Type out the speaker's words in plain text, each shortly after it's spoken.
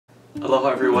Hello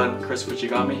everyone, Kris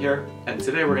Fuchigami here, and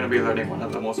today we're going to be learning one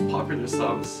of the most popular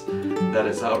songs that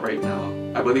is out right now.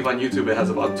 I believe on YouTube it has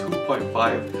about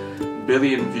 2.5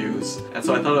 billion views, and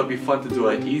so I thought it would be fun to do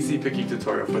an easy picking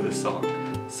tutorial for this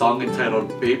song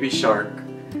entitled Baby Shark.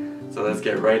 So let's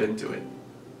get right into it.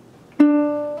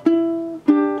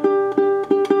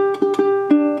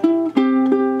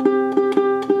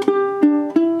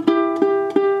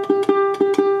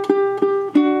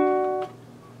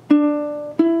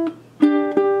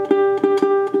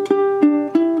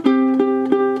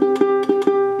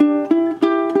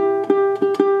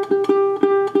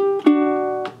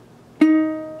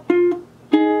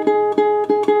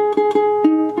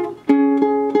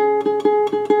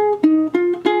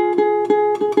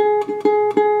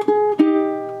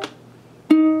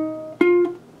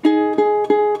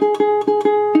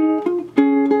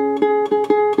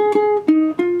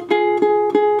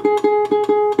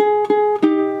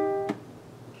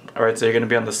 Alright, so you're going to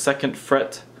be on the 2nd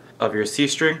fret of your C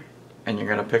string, and you're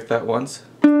going to pick that once.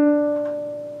 Then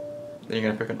you're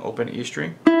going to pick an open E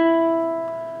string.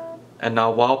 And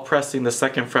now while pressing the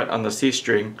 2nd fret on the C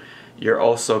string, you're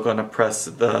also going to press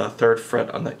the 3rd fret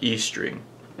on the E string.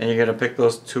 And you're going to pick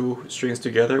those two strings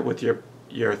together with your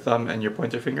thumb and your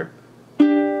pointer finger.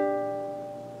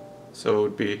 So it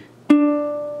would be...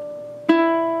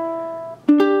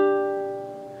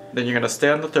 Then you're going to stay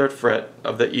on the 3rd fret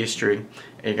of the E string,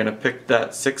 and you're going to pick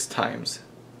that 6 times.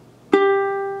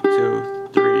 2,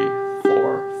 3,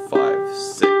 4, 5,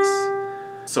 6.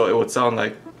 So it would sound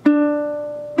like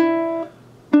 1,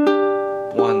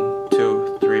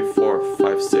 2, 3, 4,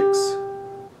 5, 6.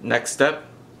 Next step,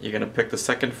 you're going to pick the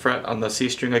 2nd fret on the C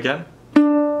string again,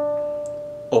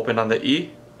 open on the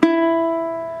E,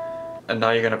 and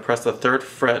now you're going to press the 3rd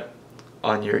fret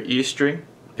on your E string,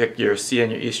 pick your C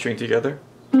and your E string together.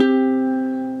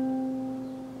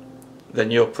 Then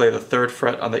you'll play the 3rd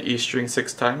fret on the E string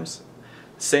 6 times.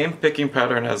 Same picking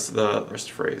pattern as the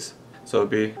first phrase. So it'll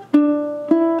be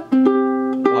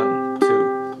 1,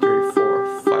 2, 3,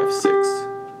 4, 5, 6.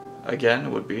 Again, it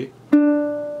would be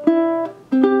 1,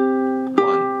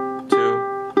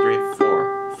 2, 3,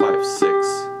 4, 5,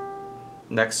 6.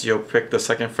 Next, you'll pick the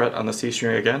 2nd fret on the C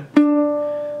string again.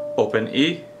 Open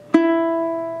E.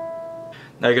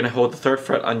 Now you're going to hold the 3rd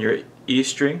fret on your E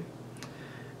string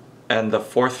and the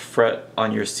 4th fret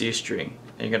on your C string.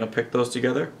 And you're going to pick those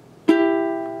together,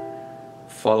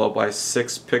 followed by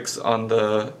 6 picks on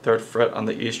the 3rd fret on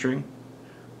the E string.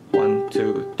 1,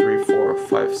 2, 3, 4,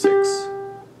 5, 6.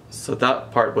 So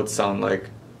that part would sound like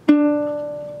 1,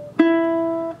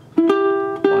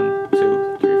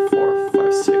 2, 3, 4,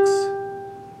 5, 6.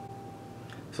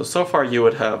 So far you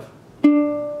would have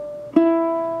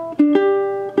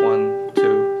 1,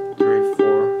 2, 3,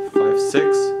 4, 5,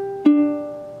 6.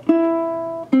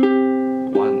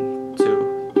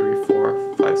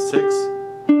 6.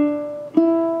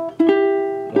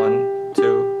 1,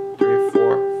 2, 3,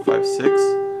 4, 5, 6.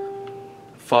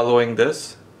 Following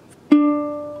this,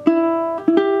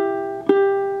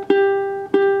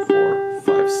 4,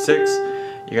 5, 6.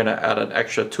 You're going to add an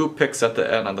extra 2 picks at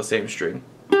the end on the same string.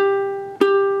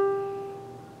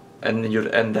 And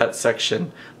you'd end that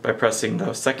section by pressing the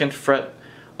 2nd fret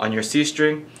on your C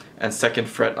string and 2nd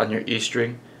fret on your E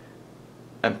string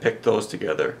and pick those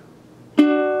together.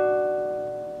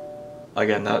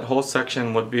 Again, that whole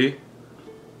section would be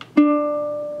 1,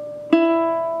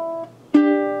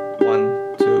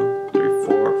 2, 3,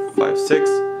 4, 5, 6.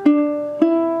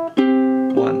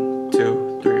 1,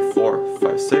 2, 3, 4,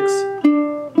 5, 6.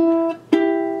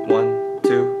 1,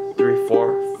 2, 3,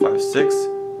 4, 5, 6.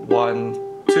 1,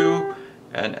 2,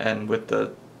 and end with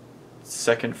the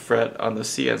 2nd fret on the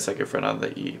C and 2nd fret on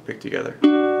the E picked together.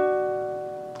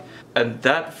 And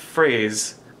that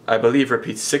phrase, I believe,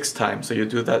 repeats 6 times, so you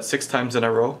do that 6 times in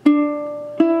a row.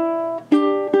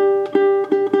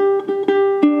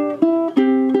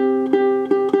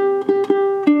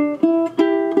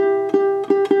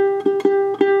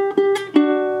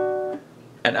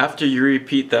 And after you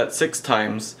repeat that 6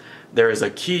 times, there is a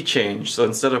key change. So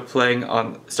instead of starting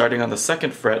on the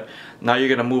 2nd fret, now you're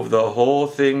going to move the whole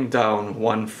thing down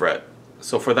 1 fret.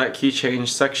 So for that key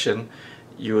change section,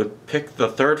 you would pick the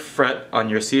 3rd fret on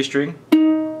your C string,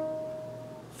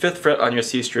 5th fret on your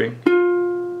C string,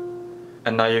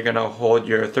 and now you're going to hold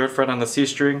your 3rd fret on the C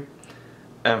string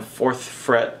and 4th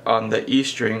fret on the E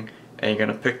string, and you're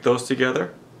going to pick those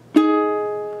together.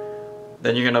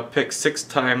 Then you're going to pick 6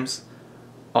 times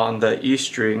on the E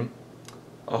string,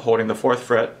 holding the 4th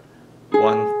fret.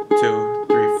 1, 2,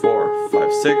 3, 4,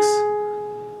 5, 6.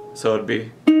 So it'd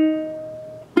be 1,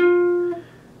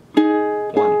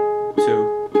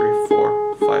 2, 3,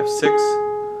 4, 5, 6.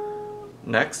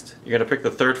 next. You're going to pick the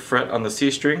 3rd fret on the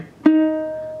C string,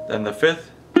 then the 5th,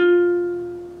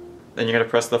 then you're going to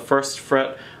press the 1st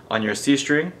fret on your C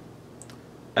string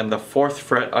and the 4th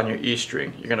fret on your E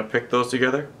string. You're going to pick those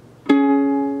together.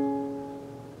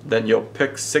 Then you'll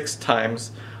pick 6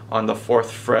 times on the 4th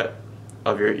fret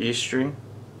of your E string.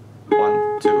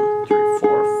 1, 2, 3,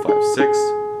 4, 5,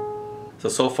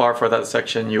 6. So far for that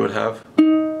section you would have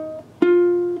 1,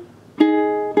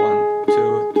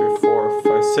 2, 3, 4,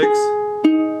 5, 6.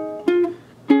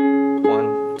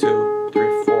 1, 2,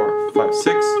 3, 4, 5,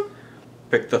 6.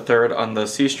 Pick the 3rd on the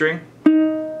C string,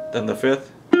 then the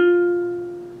 5th.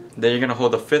 Then you're going to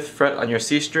hold the 5th fret on your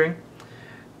C string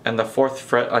and the 4th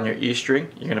fret on your E string.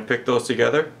 You're going to pick those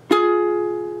together.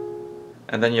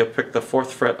 And then you'll pick the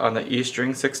 4th fret on the E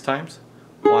string 6 times.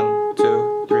 1,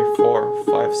 2, 3, 4,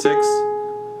 5, 6.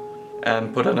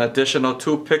 And put an additional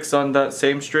 2 picks on that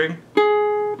same string.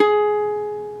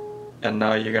 And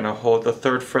now you're going to hold the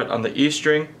 3rd fret on the E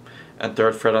string and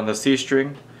 3rd fret on the C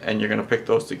string, and you're going to pick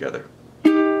those together.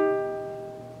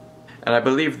 And I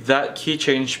believe that key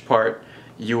change part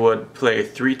you would play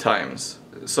 3 times.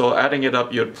 So adding it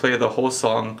up, you'd play the whole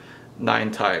song 9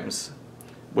 times,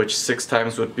 which 6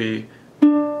 times would be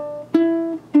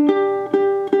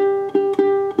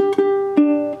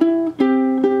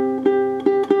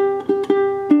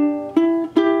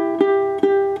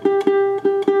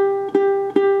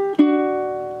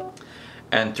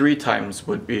and 3 times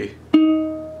would be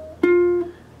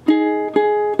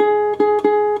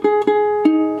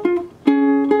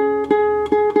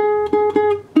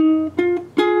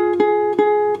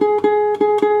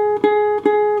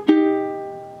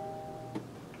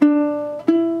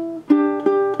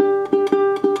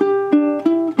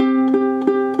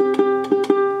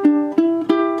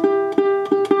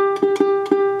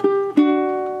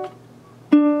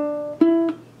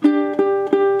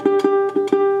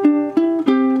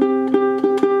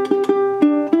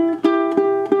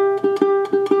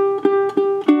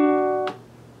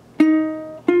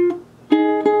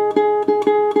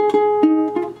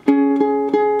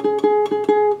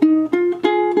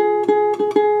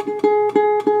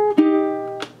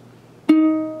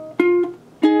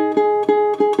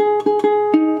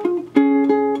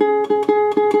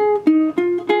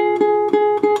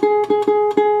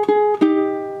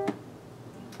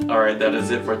Alright, that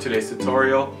is it for today's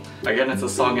tutorial. Again, it's a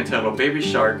song entitled Baby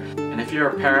Shark, and if you're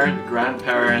a parent,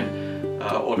 grandparent,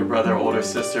 older brother, older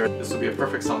sister, this will be a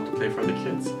perfect song to play for the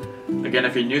kids. Again,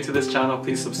 if you're new to this channel,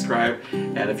 please subscribe,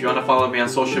 and if you want to follow me on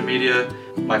social media,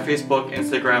 my Facebook,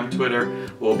 Instagram, Twitter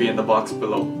will be in the box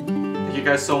below. Thank you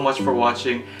guys so much for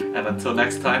watching, and until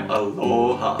next time,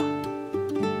 aloha!